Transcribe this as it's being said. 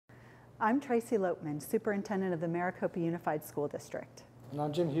I'm Tracey Lopeman, Superintendent of the Maricopa Unified School District. And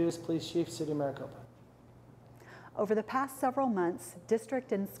I'm Jim Hughes, Police Chief, City of Maricopa. Over the past several months,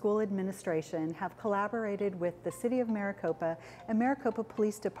 district and school administration have collaborated with the City of Maricopa and Maricopa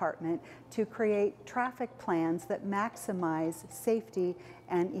Police Department to create traffic plans that maximize safety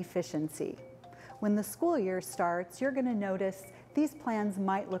and efficiency. When the school year starts, you're going to notice these plans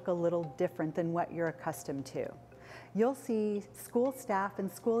might look a little different than what you're accustomed to. You'll see school staff and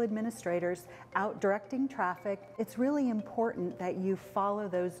school administrators out directing traffic. It's really important that you follow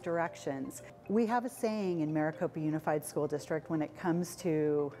those directions. We have a saying in Maricopa Unified School District when it comes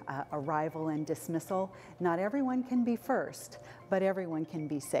to arrival and dismissal: not everyone can be first, but everyone can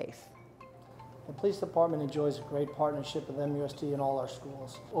be safe. The police department enjoys a great partnership with MUSD in all our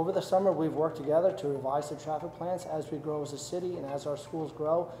schools. Over the summer, we've worked together to revise the traffic plans. As we grow as a city and as our schools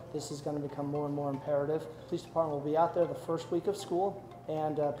grow, this is going to become more and more imperative. The police department will be out there the first week of school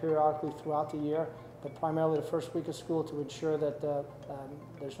and periodically throughout the year, but primarily the first week of school to ensure that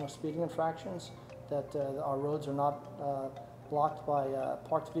there's no speeding infractions, that our roads are not blocked by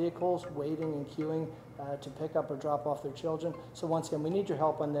parked vehicles waiting and queuing to pick up or drop off their children. So once again, we need your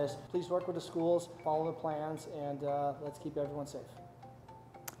help on this. Please work with the schools, follow the plans, and let's keep everyone safe.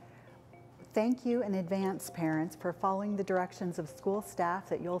 Thank you in advance, parents, for following the directions of school staff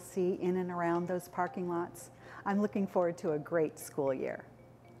that you'll see in and around those parking lots. I'm looking forward to a great school year.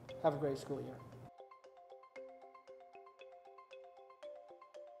 Have a great school year.